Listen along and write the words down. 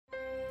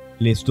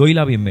Les doy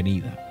la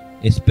bienvenida.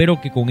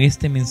 Espero que con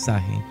este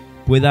mensaje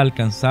pueda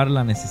alcanzar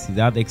la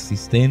necesidad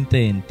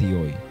existente en ti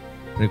hoy.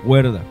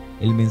 Recuerda,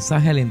 el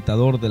mensaje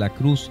alentador de la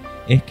cruz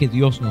es que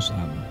Dios nos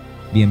ama.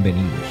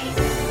 Bienvenidos.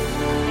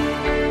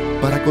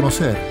 Para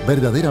conocer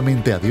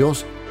verdaderamente a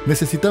Dios,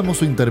 necesitamos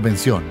su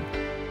intervención.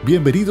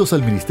 Bienvenidos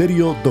al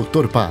Ministerio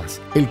Dr. Paz,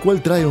 el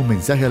cual trae un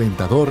mensaje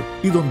alentador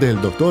y donde el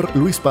Dr.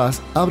 Luis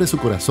Paz abre su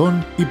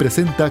corazón y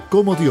presenta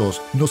cómo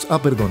Dios nos ha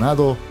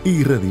perdonado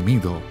y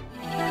redimido.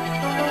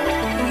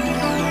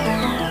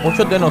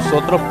 Muchos de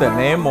nosotros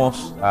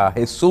tenemos a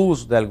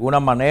Jesús de alguna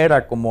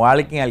manera como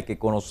alguien al que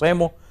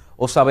conocemos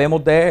o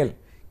sabemos de Él.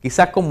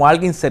 Quizás como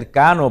alguien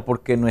cercano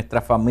porque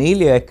nuestra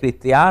familia es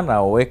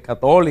cristiana o es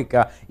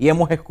católica y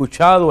hemos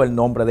escuchado el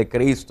nombre de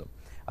Cristo.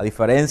 A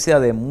diferencia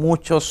de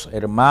muchos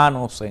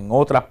hermanos en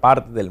otras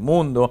partes del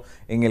mundo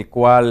en el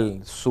cual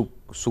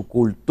su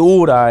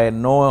cultura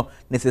no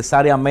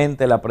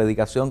necesariamente la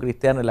predicación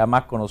cristiana es la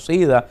más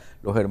conocida,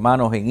 los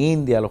hermanos en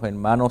India, los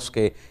hermanos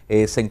que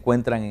se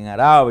encuentran en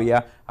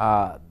Arabia,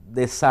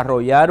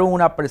 desarrollaron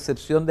una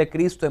percepción de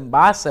Cristo en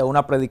base a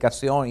una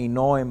predicación y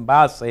no en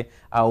base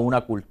a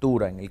una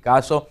cultura. En el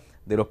caso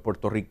de los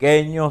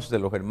puertorriqueños, de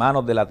los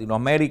hermanos de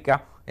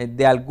Latinoamérica,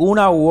 de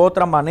alguna u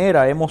otra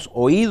manera hemos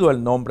oído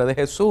el nombre de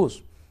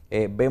Jesús.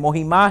 Vemos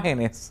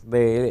imágenes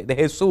de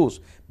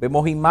Jesús,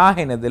 vemos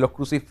imágenes de los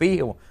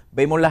crucifijos,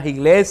 vemos las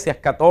iglesias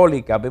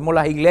católicas, vemos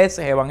las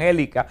iglesias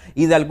evangélicas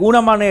y de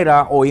alguna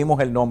manera oímos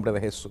el nombre de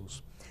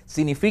Jesús.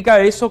 ¿Significa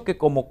eso que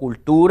como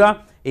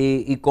cultura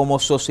y como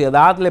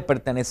sociedad le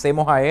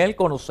pertenecemos a Él?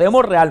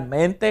 ¿Conocemos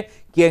realmente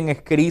quién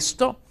es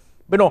Cristo?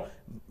 Bueno,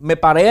 me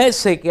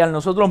parece que al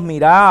nosotros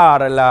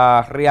mirar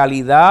la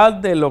realidad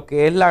de lo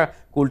que es la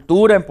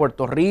cultura en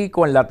Puerto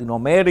Rico, en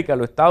Latinoamérica, en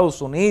los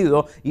Estados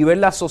Unidos y ver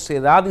la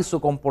sociedad y su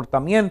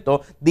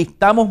comportamiento,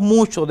 distamos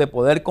mucho de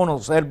poder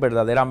conocer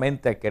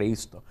verdaderamente a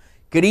Cristo.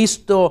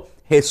 Cristo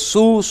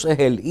Jesús es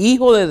el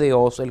Hijo de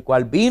Dios, el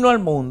cual vino al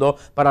mundo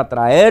para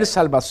traer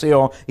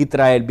salvación y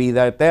traer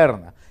vida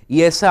eterna.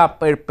 Y esa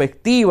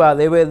perspectiva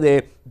debe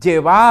de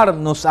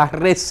llevarnos a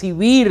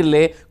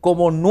recibirle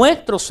como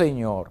nuestro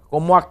Señor,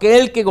 como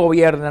aquel que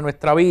gobierna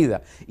nuestra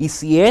vida. Y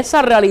si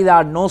esa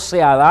realidad no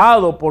se ha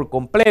dado por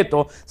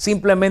completo,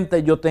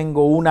 simplemente yo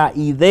tengo una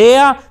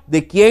idea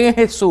de quién es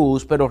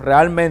Jesús, pero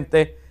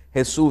realmente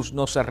Jesús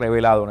no se ha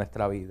revelado en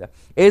nuestra vida.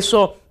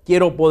 Eso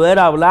quiero poder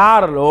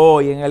hablarlo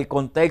hoy en el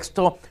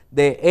contexto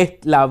de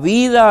la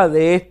vida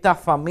de esta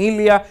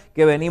familia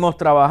que venimos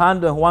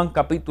trabajando en Juan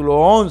capítulo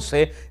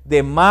 11,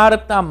 de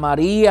Marta,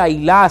 María y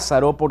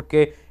Lázaro,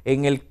 porque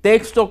en el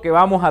texto que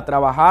vamos a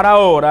trabajar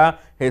ahora,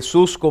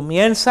 Jesús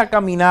comienza a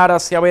caminar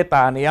hacia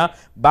Betania,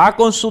 va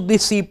con sus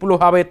discípulos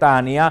a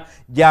Betania,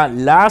 ya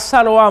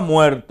Lázaro ha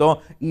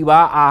muerto y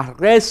va a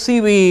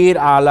recibir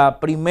a la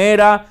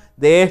primera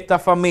de esta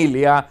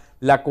familia,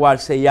 la cual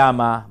se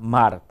llama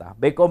Marta.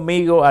 Ve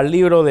conmigo al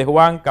libro de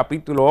Juan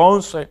capítulo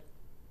 11.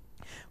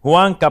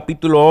 Juan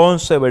capítulo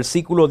 11,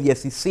 versículo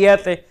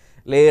 17.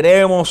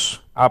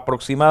 Leeremos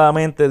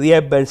aproximadamente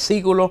 10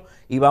 versículos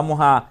y vamos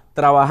a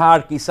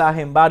trabajar quizás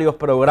en varios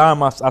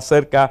programas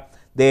acerca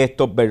de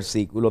estos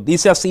versículos.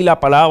 Dice así la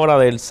palabra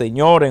del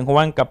Señor en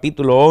Juan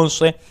capítulo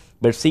 11,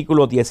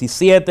 versículo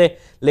 17.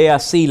 Lee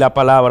así la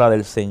palabra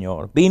del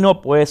Señor.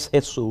 Vino pues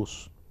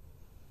Jesús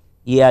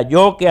y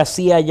halló que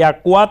hacía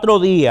ya 4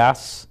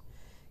 días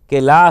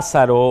que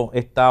Lázaro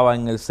estaba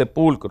en el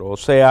sepulcro. O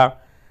sea,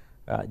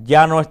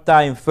 ya no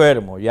está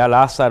enfermo. Ya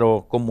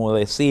Lázaro, como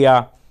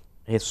decía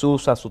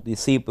Jesús a sus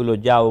discípulos,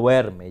 ya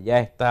duerme, ya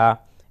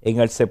está en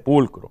el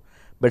sepulcro.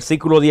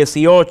 Versículo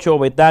 18,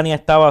 Betania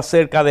estaba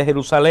cerca de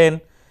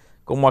Jerusalén,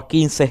 como a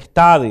 15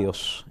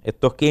 estadios.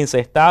 Estos 15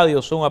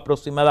 estadios son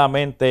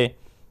aproximadamente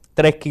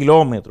 3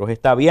 kilómetros.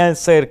 Está bien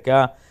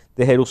cerca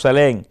de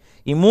Jerusalén.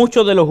 Y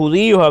muchos de los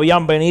judíos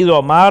habían venido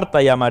a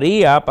Marta y a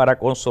María para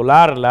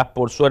consolarlas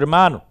por su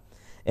hermano.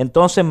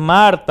 Entonces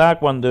Marta,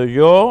 cuando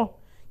oyó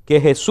que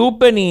Jesús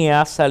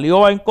venía,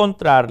 salió a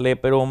encontrarle,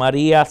 pero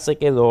María se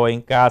quedó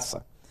en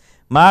casa.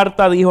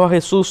 Marta dijo a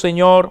Jesús: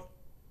 Señor,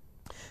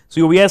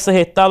 si hubieses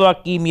estado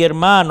aquí, mi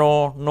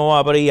hermano no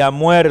habría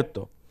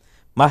muerto.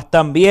 Mas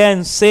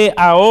también sé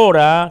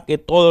ahora que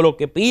todo lo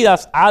que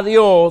pidas a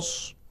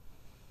Dios,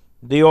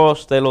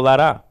 Dios te lo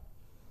dará.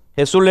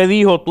 Jesús le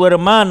dijo: tu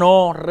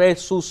hermano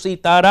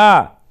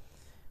resucitará.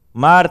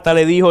 Marta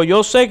le dijo: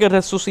 yo sé que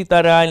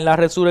resucitará en la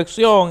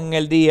resurrección en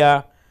el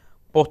día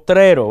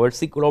postrero.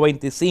 Versículo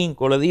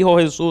 25, le dijo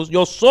Jesús: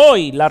 yo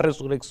soy la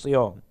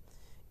resurrección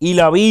y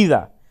la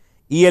vida,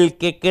 y el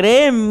que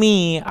cree en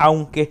mí,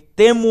 aunque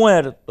esté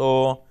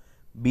muerto,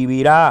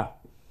 vivirá.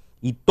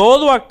 Y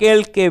todo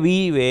aquel que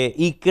vive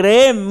y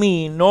cree en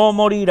mí no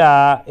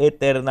morirá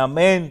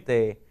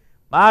eternamente.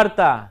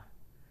 Marta,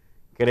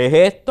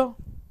 ¿crees esto?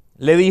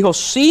 Le dijo: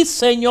 sí,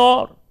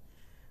 Señor,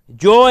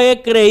 yo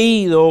he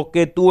creído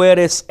que tú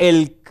eres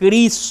el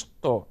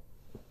Cristo,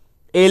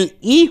 el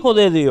Hijo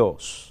de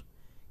Dios,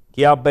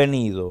 que has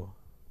venido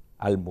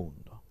al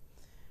mundo.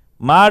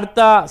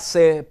 Marta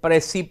se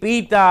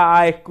precipita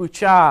a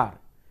escuchar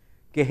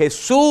que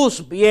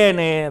Jesús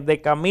viene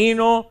de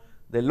camino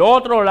del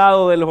otro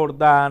lado del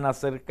Jordán,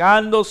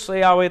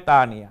 acercándose a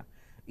Betania.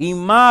 Y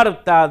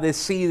Marta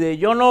decide,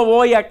 yo no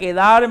voy a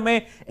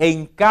quedarme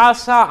en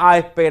casa a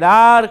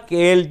esperar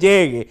que Él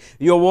llegue.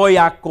 Yo voy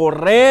a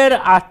correr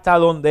hasta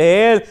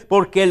donde Él,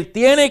 porque Él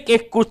tiene que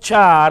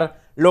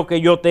escuchar lo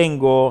que yo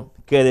tengo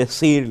que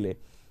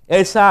decirle.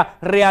 Esa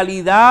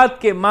realidad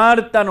que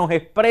Marta nos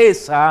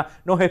expresa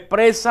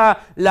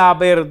la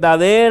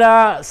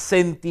verdadera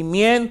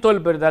sentimiento, el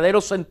verdadero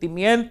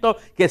sentimiento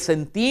que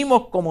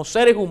sentimos como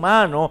seres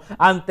humanos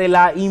ante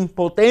la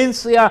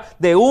impotencia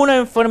de una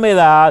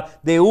enfermedad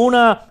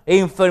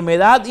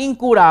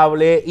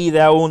incurable y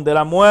de aún de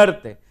la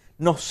muerte.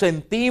 Nos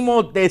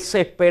sentimos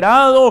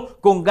desesperados,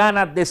 con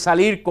ganas de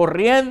salir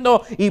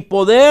corriendo y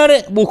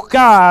poder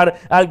buscar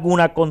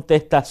alguna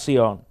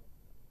contestación.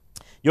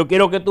 Yo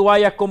quiero que tú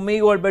vayas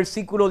conmigo al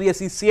versículo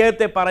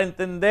 17 para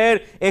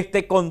entender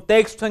este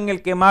contexto en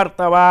el que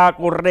Marta va a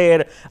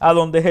correr a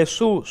donde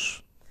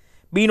Jesús.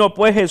 Vino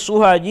pues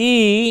Jesús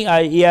allí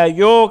y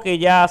halló que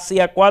ya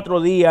hacía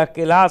 4 días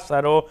que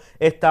Lázaro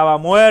estaba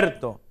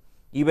muerto.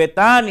 Y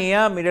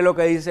Betania, mire lo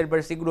que dice el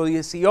versículo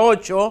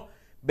 18,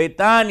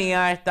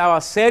 Betania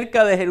estaba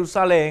cerca de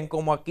Jerusalén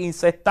como a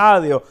 15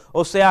 estadios.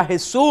 O sea,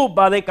 Jesús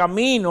va de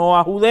camino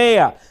a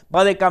Judea,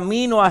 va de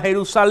camino a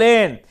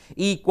Jerusalén.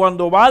 Y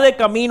cuando va de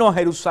camino a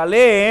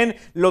Jerusalén,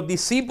 los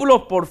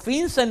discípulos por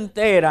fin se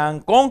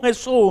enteran con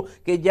Jesús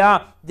que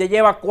ya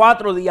lleva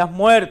 4 días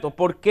muerto.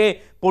 ¿Por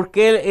qué?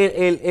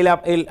 Porque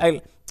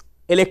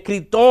el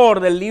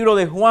escritor del libro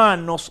de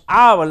Juan nos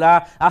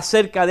habla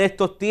acerca de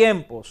estos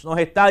tiempos. Nos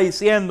está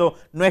diciendo,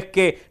 no es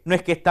que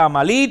está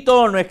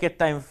malito, no es que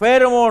está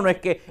enfermo,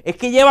 es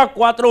que lleva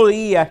 4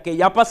 días, que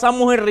ya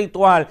pasamos el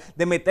ritual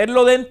de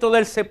meterlo dentro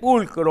del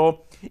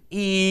sepulcro.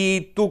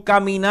 Y tu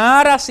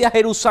caminar hacia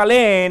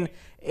Jerusalén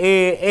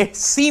es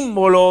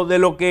símbolo de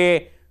lo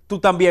que tú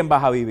también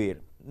vas a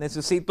vivir.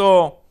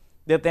 Necesito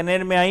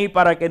detenerme ahí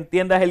para que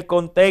entiendas el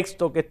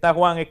contexto que está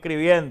Juan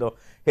escribiendo.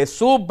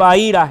 Jesús va a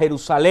ir a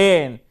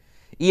Jerusalén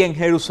y en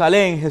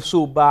Jerusalén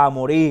Jesús va a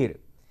morir.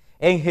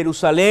 En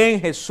Jerusalén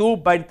Jesús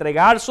va a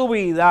entregar su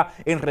vida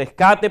en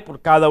rescate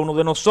por cada uno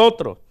de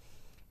nosotros.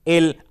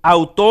 El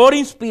autor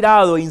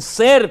inspirado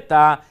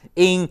inserta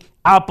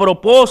a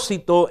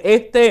propósito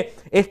este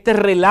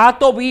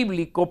relato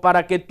bíblico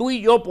para que tú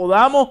y yo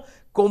podamos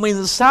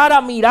comenzar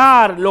a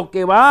mirar lo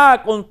que va a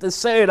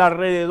acontecer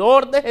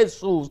alrededor de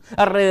Jesús,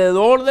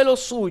 alrededor de lo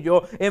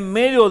suyo, en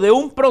medio de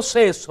un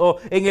proceso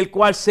en el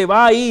cual se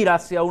va a ir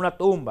hacia una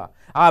tumba.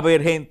 Va a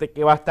haber gente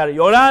que va a estar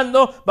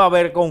llorando, va a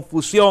haber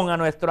confusión a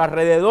nuestro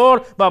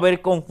alrededor, va a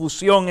haber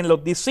confusión en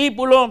los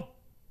discípulos.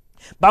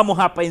 Vamos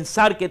a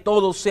pensar que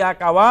todo se ha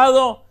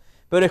acabado.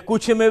 Pero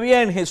escúcheme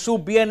bien,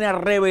 Jesús viene a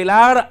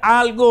revelar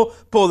algo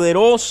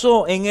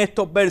poderoso en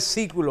estos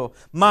versículos.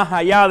 Más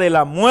allá de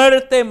la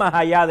muerte, más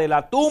allá de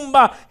la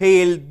tumba,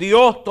 el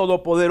Dios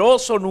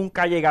Todopoderoso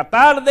nunca llega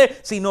tarde,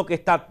 sino que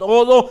está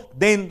todo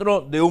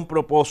dentro de un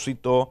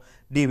propósito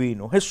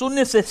divino. Jesús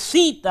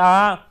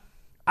necesita,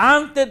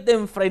 antes de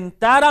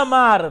enfrentar a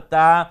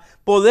Marta,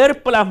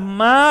 poder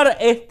plasmar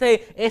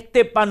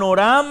este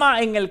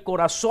panorama en el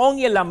corazón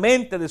y en la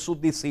mente de sus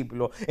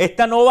discípulos.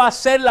 Esta no va a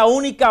ser la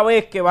única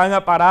vez que van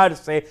a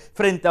pararse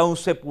frente a un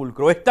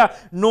sepulcro. Esta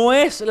no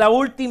es la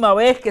última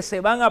vez que se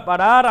van a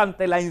parar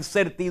ante la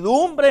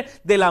incertidumbre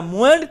de la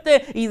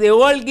muerte y de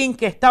alguien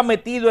que está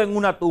metido en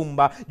una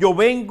tumba. Yo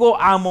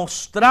vengo a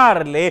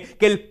mostrarle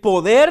que el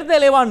poder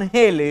del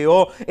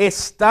Evangelio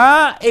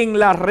está en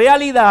la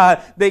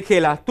realidad de que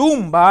la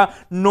tumba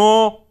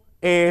no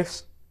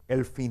es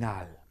el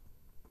final.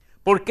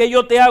 ¿Por qué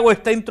yo te hago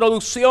esta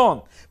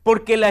introducción?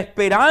 Porque la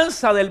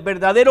esperanza del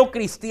verdadero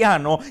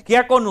cristiano que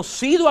ha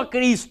conocido a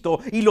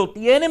Cristo y lo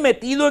tiene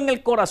metido en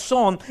el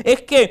corazón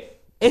es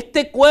que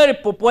este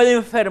cuerpo puede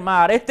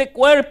enfermar, este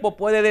cuerpo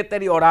puede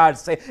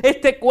deteriorarse,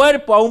 este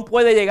cuerpo aún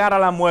puede llegar a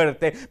la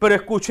muerte. Pero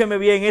escúcheme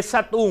bien,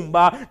 esa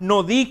tumba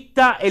no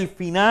dicta el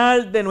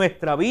final de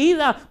nuestra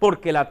vida,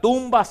 porque la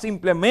tumba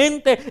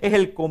simplemente es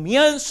el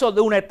comienzo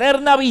de una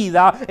eterna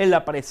vida en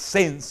la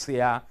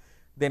presencia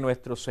de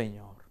nuestro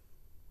Señor.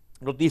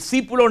 Los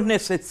discípulos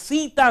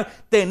necesitan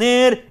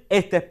tener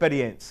esta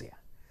experiencia.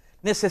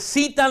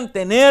 Necesitan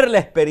tener la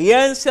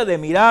experiencia de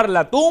mirar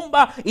la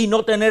tumba y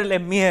no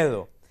tenerles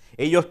miedo.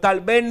 Ellos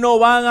tal vez no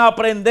van a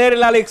aprender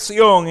la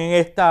lección en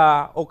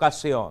esta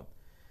ocasión.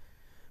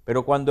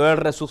 Pero cuando Él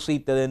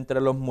resucite de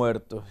entre los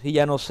muertos y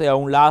ya no sea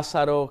un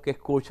Lázaro que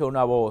escucha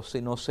una voz,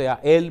 sino sea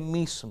Él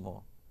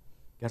mismo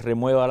que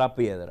remueva la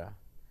piedra,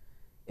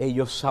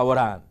 ellos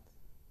sabrán,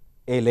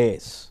 Él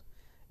es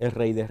el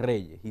Rey de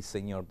Reyes y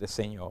Señor de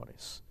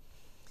Señores.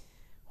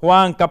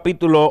 Juan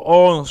capítulo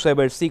 11,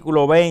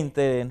 versículo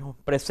 20 nos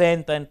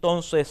presenta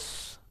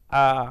entonces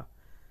a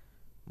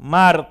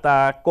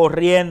Marta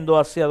corriendo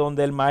hacia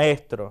donde el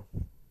Maestro.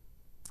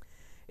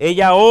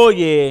 Ella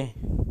oye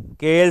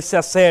que Él se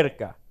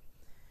acerca.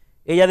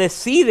 Ella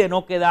decide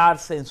no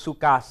quedarse en su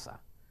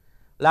casa.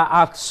 La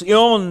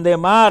acción de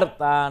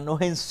Marta nos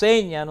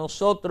enseña a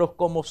nosotros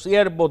como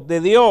siervos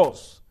de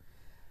Dios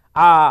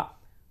a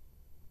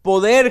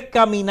poder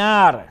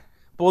caminar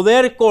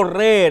poder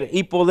correr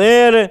y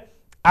poder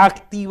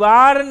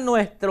activar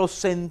nuestros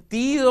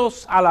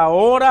sentidos a la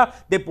hora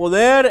de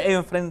poder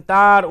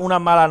enfrentar una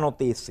mala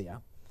noticia.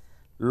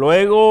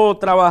 Luego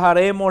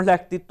trabajaremos la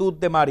actitud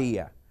de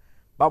María.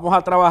 Vamos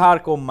a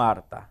trabajar con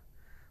Marta.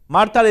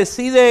 Marta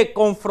decide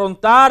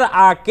confrontar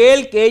a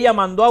aquel que ella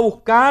mandó a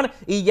buscar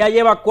y ya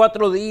lleva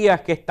 4 días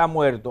que está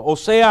muerto. O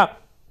sea,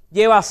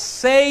 lleva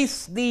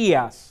 6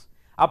 días,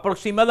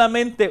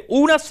 aproximadamente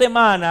una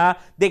semana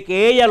de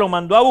que ella lo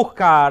mandó a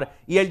buscar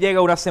y él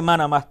llega una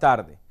semana más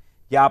tarde.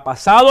 Ya ha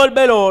pasado el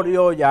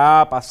velorio,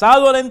 ya ha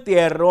pasado el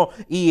entierro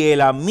y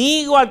el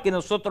amigo al que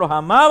nosotros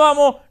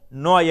amábamos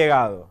no ha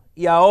llegado.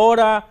 Y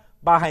ahora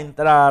vas a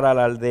entrar a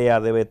la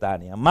aldea de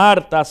Betania.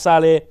 Marta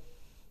sale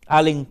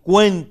al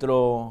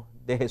encuentro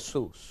de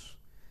Jesús.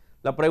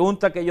 La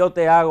pregunta que yo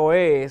te hago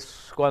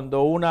es,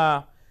 cuando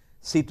una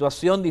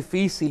situación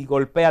difícil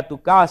golpea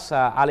tu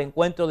casa, ¿al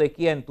encuentro de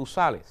quién tú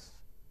sales?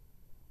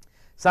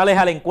 Sales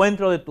al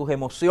encuentro de tus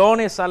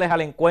emociones, sales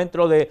al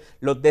encuentro de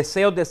los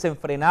deseos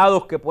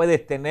desenfrenados que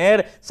puedes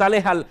tener,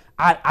 sales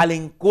al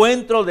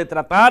encuentro de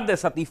tratar de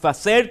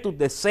satisfacer tus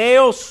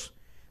deseos,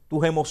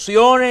 tus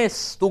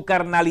emociones, tu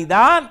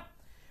carnalidad,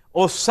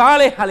 o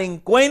sales al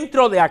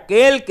encuentro de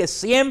aquel que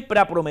siempre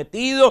ha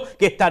prometido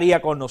que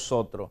estaría con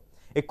nosotros.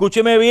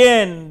 Escúcheme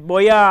bien,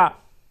 voy a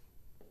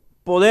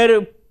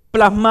poder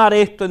plasmar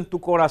esto en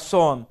tu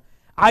corazón.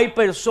 Hay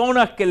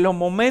personas que en los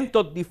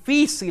momentos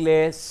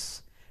difíciles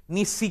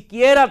ni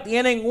siquiera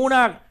tienen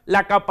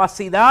la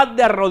capacidad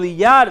de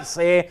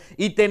arrodillarse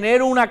y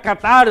tener una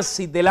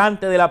catarsis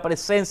delante de la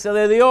presencia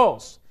de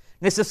Dios.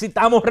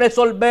 Necesitamos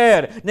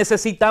resolver,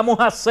 necesitamos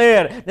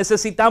hacer,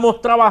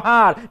 necesitamos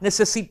trabajar,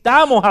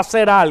 necesitamos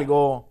hacer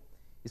algo.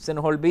 Y se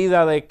nos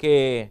olvida de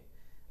que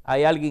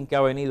hay alguien que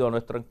ha venido a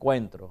nuestro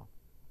encuentro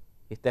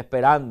y está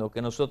esperando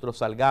que nosotros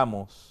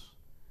salgamos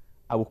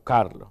a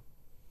buscarlo.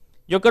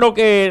 Yo creo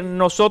que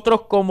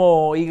nosotros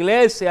como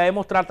iglesia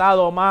hemos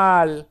tratado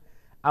mal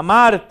a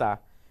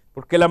Marta,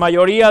 porque la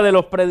mayoría de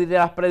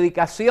las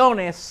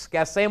predicaciones que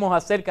hacemos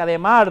acerca de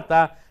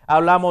Marta,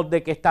 hablamos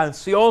de que está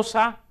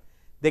ansiosa,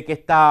 de que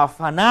está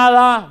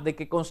afanada, de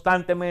que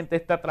constantemente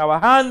está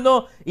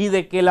trabajando y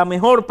de que la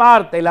mejor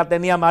parte la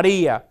tenía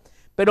María.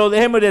 Pero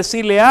déjeme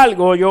decirle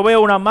algo, yo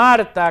veo una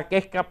Marta que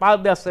es capaz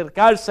de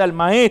acercarse al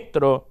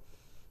Maestro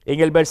en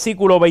el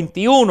versículo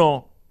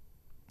 21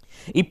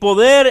 y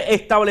poder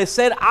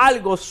establecer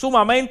algo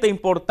sumamente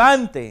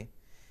importante.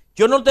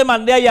 Yo no te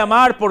mandé a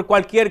llamar por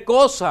cualquier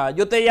cosa,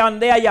 yo te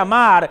mandé a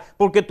llamar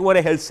porque tú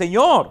eres el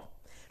Señor.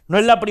 No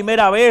es la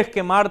primera vez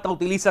que Marta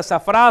utiliza esa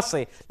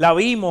frase, la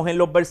vimos en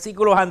los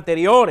versículos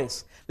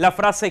anteriores. La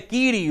frase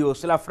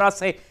Kyrios, la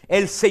frase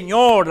el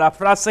Señor, la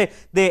frase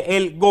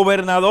del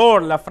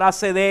gobernador, la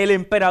frase del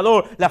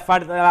emperador,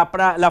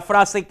 la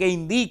frase que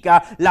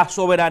indica la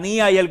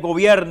soberanía y el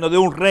gobierno de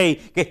un rey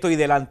que estoy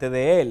delante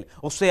de él.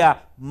 O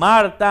sea,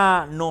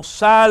 Marta no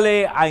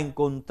sale a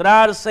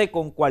encontrarse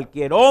con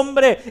cualquier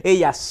hombre,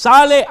 ella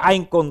sale a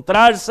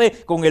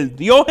encontrarse con el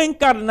Dios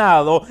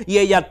encarnado y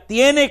ella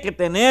tiene que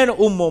tener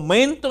un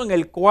momento en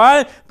el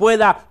cual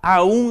pueda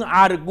aún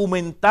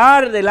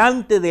argumentar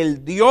delante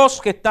del Dios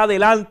que está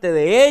delante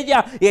de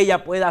ella y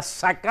ella pueda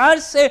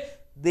sacarse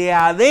de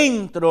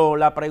adentro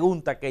la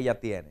pregunta que ella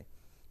tiene.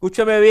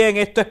 Escúcheme bien,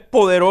 esto es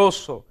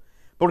poderoso.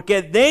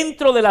 Porque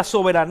dentro de la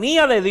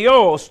soberanía de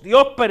Dios,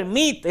 Dios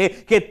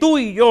permite que tú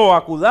y yo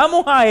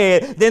acudamos a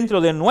Él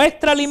dentro de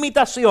nuestra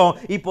limitación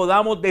y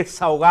podamos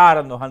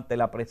desahogarnos ante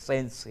la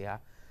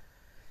presencia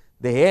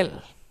de Él.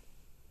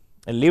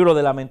 El libro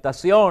de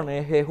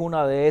Lamentaciones es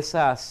una de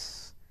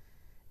esas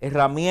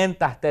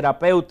herramientas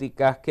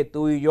terapéuticas que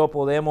tú y yo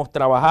podemos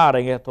trabajar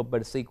en estos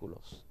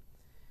versículos.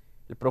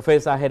 El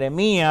profeta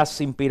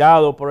Jeremías,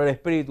 inspirado por el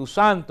Espíritu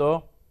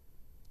Santo,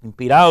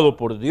 inspirado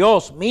por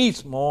Dios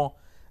mismo,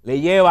 le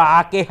lleva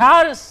a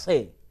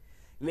quejarse,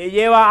 le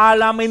lleva a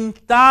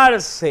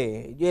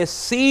lamentarse. Yo he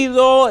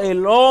sido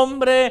el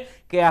hombre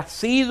que ha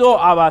sido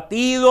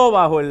abatido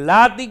bajo el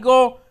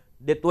látigo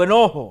de tu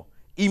enojo.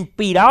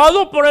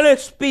 Inspirado por el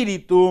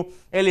Espíritu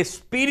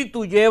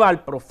lleva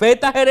al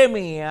profeta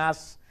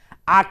Jeremías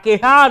a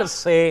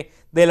quejarse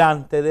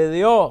delante de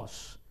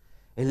Dios.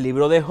 El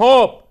libro de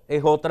Job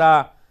es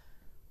otra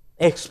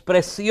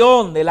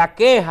expresión de la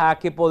queja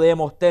que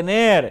podemos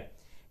tener.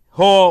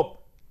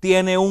 Job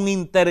tiene un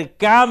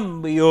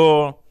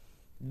intercambio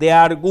de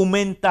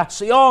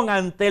argumentación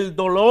ante el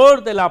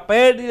dolor de la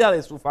pérdida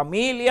de su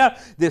familia,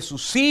 de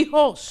sus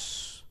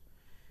hijos.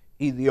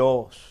 Y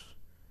Dios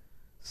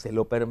se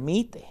lo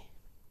permite,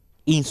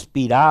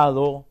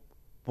 inspirado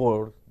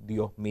por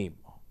Dios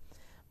mismo.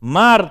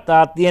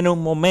 Marta tiene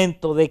un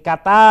momento de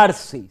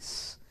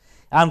catarsis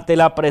ante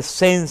la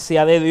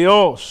presencia de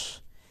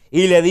Dios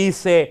y le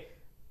dice: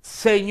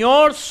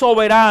 Señor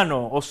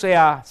soberano, o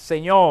sea,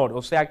 Señor,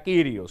 o sea,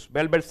 Kyrios.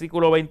 Ve el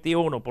versículo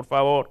 21, por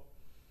favor.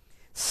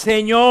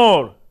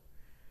 Señor,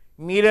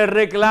 mire el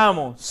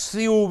reclamo.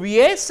 Si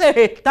hubieses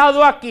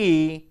estado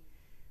aquí,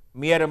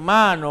 mi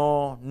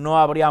hermano no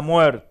habría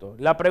muerto.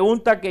 La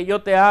pregunta que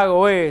yo te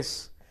hago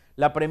es,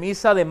 ¿la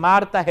premisa de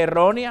Marta es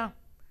errónea?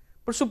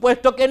 Por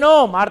supuesto que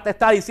no. Marta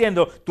está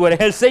diciendo, tú eres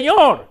el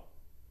Señor.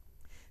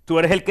 Tú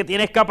eres el que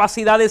tienes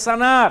capacidad de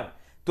sanar.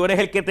 Tú eres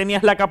el que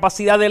tenías la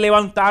capacidad de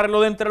levantarlo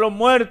de entre los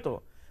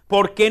muertos.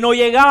 ¿Por qué no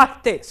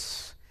llegaste?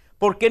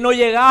 ¿Por qué no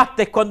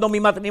llegaste cuando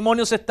mi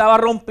matrimonio se estaba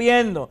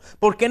rompiendo?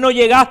 ¿Por qué no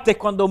llegaste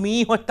cuando mi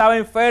hijo estaba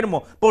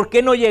enfermo? ¿Por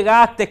qué no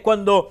llegaste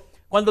cuando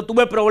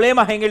tuve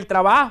problemas en el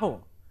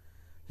trabajo?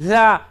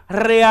 La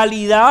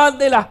realidad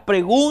de las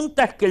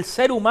preguntas que el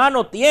ser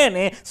humano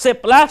tiene se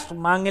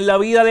plasman en la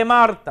vida de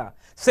Marta.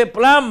 Se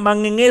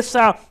plasman en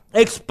esa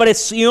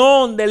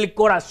expresión del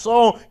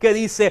corazón que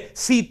dice,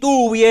 si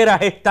tú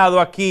hubieras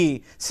estado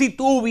aquí, si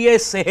tú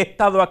hubieses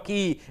estado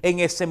aquí en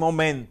ese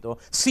momento,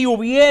 si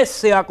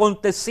hubiese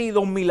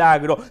acontecido un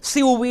milagro,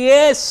 si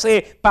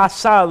hubiese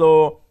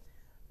pasado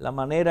la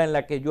manera en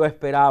la que yo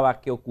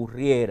esperaba que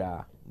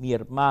ocurriera, mi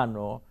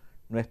hermano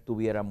no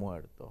estuviera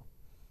muerto.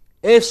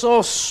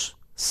 Esos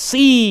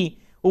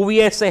sí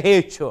hubieses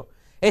hecho,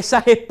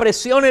 esas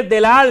expresiones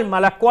del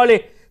alma, las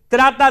cuales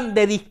tratan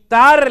de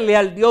dictarle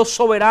al Dios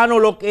soberano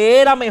lo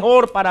que era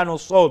mejor para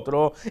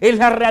nosotros, es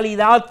la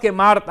realidad que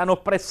Marta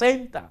nos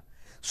presenta.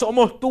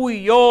 Somos tú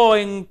y yo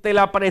ante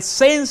la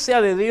presencia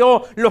de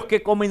Dios los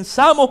que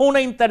comenzamos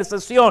una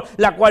intercesión,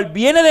 la cual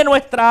viene de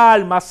nuestra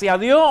alma hacia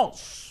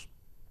Dios.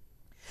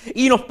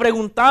 Y nos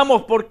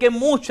preguntamos por qué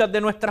muchas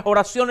de nuestras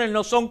oraciones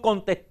no son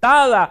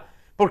contestadas.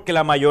 Porque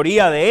la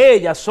mayoría de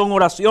ellas son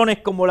oraciones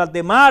como las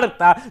de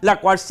Marta, la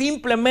cual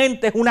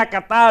simplemente es una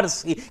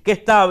catarsis que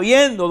está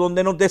habiendo,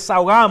 donde nos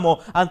desahogamos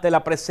ante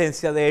la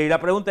presencia de Él. Y la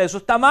pregunta es, ¿eso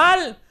está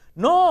mal?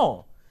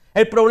 No.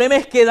 El problema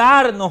es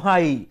quedarnos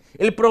ahí.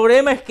 El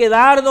problema es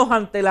quedarnos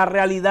ante la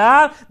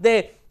realidad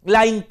de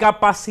la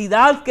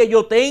incapacidad que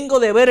yo tengo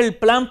de ver el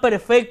plan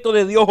perfecto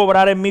de Dios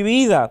obrar en mi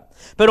vida.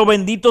 Pero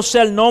bendito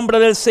sea el nombre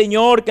del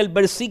Señor, que el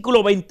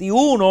versículo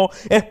 21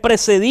 es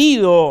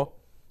precedido,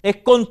 es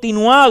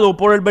continuado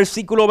por el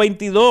versículo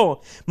 22.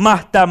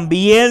 Mas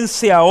también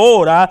sé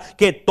ahora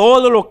que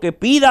todo lo que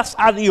pidas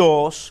a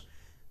Dios,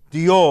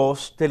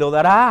 Dios te lo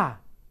dará.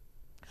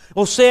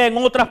 O sea, en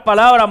otras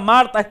palabras,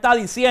 Marta está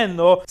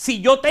diciendo, si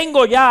yo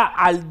tengo ya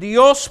al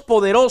Dios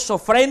poderoso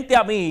frente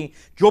a mí,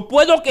 yo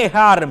puedo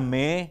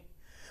quejarme,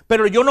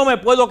 pero yo no me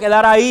puedo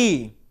quedar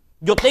ahí.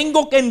 Yo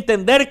tengo que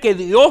entender que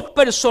Dios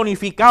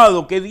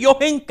personificado, que Dios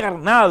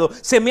encarnado,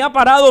 se me ha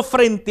parado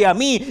frente a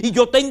mí y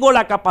yo tengo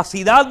la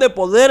capacidad de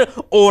poder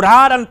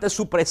orar ante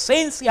su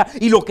presencia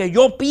y lo que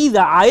yo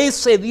pida a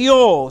ese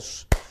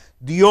Dios,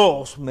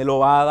 Dios me lo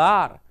va a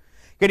dar.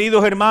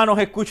 Queridos hermanos,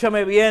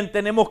 escúchame bien,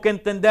 tenemos que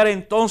entender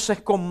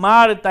entonces con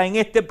Marta en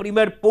este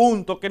primer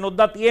punto que nos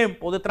da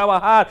tiempo de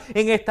trabajar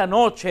en esta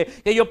noche,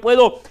 que yo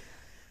puedo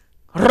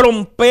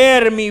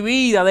romper mi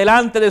vida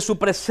delante de su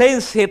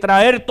presencia y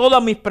traer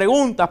todas mis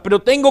preguntas,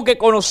 pero tengo que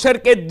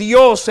conocer que es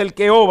Dios el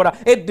que obra,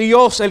 es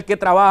Dios el que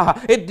trabaja,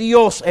 es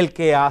Dios el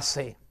que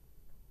hace.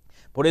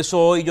 Por eso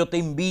hoy yo te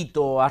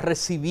invito a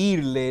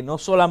recibirle, no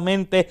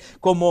solamente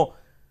como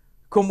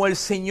el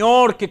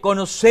Señor que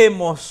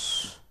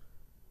conocemos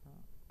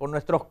por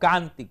nuestros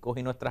cánticos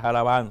y nuestras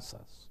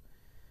alabanzas,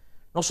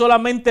 no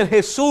solamente el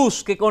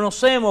Jesús que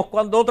conocemos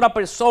cuando otra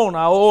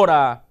persona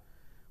ora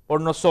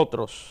por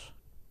nosotros,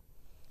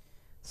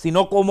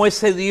 sino como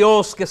ese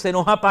Dios que se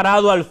nos ha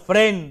parado al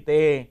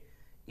frente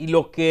y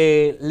lo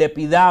que le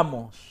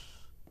pidamos,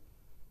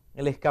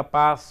 Él es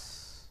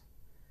capaz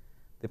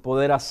de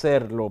poder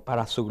hacerlo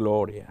para su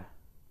gloria.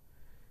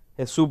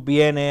 Jesús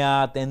viene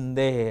a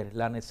atender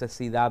la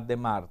necesidad de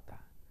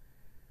Marta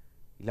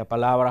y la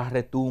palabra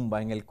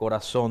retumba en el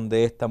corazón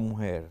de esta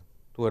mujer: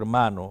 tu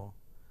hermano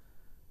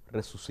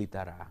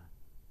resucitará.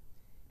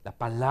 La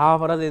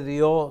palabra de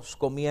Dios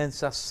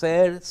comienza a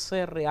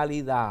hacerse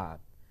realidad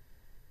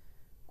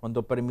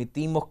cuando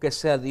permitimos que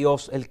sea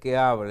Dios el que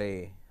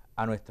hable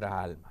a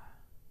nuestra alma.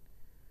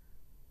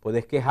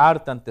 Puedes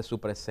quejarte ante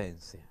su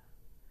presencia.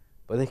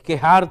 Puedes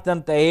quejarte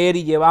ante Él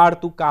y llevar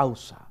tu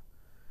causa.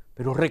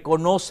 Pero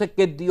reconoce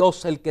que es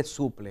Dios el que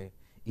suple.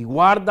 Y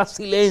guarda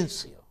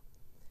silencio.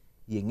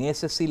 Y en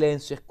ese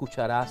silencio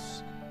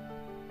escucharás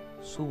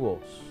su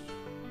voz,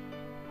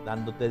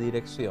 dándote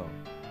dirección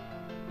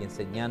y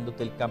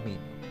enseñándote el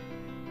camino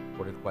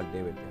por el cual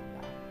debes de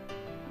andar.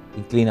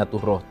 Inclina tu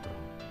rostro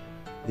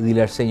y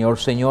dile al Señor: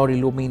 Señor,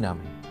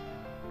 ilumíname.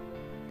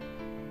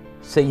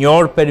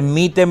 Señor,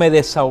 permíteme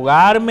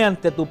desahogarme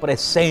ante tu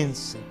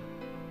presencia.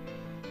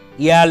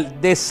 Y al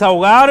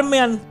desahogarme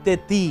ante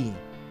ti,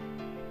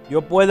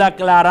 yo pueda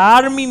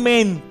aclarar mi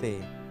mente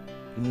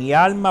y mi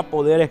alma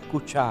poder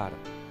escuchar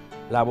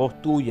la voz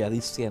tuya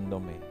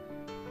diciéndome: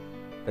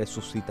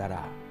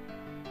 resucitará.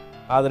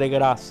 Padre,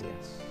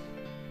 gracias,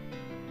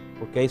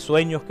 porque hay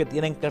sueños que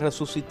tienen que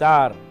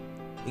resucitar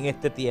en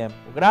este tiempo.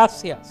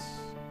 Gracias,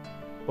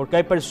 porque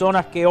hay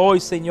personas que hoy,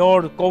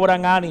 Señor,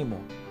 cobran ánimo,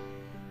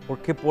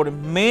 porque por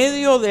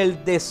medio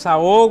del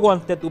desahogo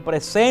ante tu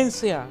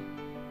presencia,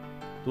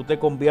 tú te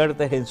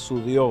conviertes en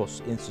su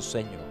Dios, en su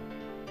Señor.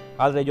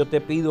 Padre, yo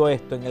te pido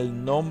esto en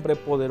el nombre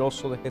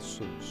poderoso de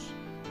Jesús.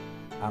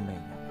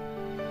 Amén.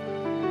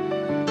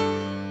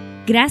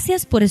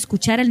 Gracias por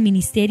escuchar al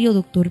Ministerio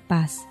Dr.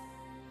 Paz.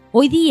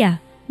 Hoy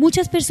día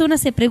Muchas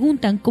personas se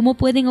preguntan cómo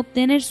pueden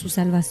obtener su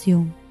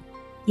salvación.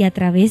 Y a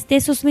través de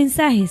esos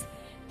mensajes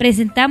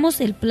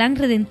presentamos el plan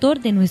redentor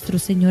de nuestro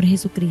Señor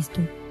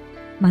Jesucristo.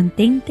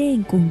 Mantente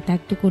en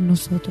contacto con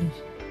nosotros.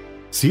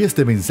 Si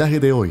este mensaje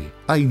de hoy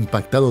ha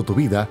impactado tu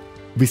vida,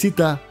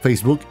 visita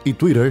Facebook y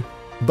Twitter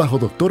bajo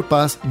Dr.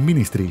 Paz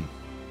Ministry.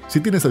 Si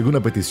tienes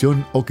alguna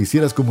petición o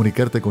quisieras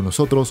comunicarte con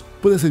nosotros,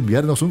 puedes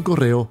enviarnos un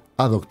correo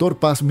a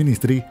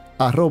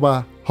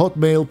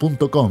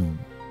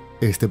drpazministry@hotmail.com.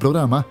 Este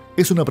programa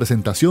es una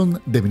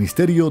presentación de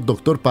Ministerio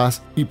Dr.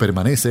 Paz y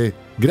permanece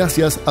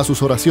gracias a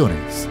sus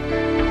oraciones.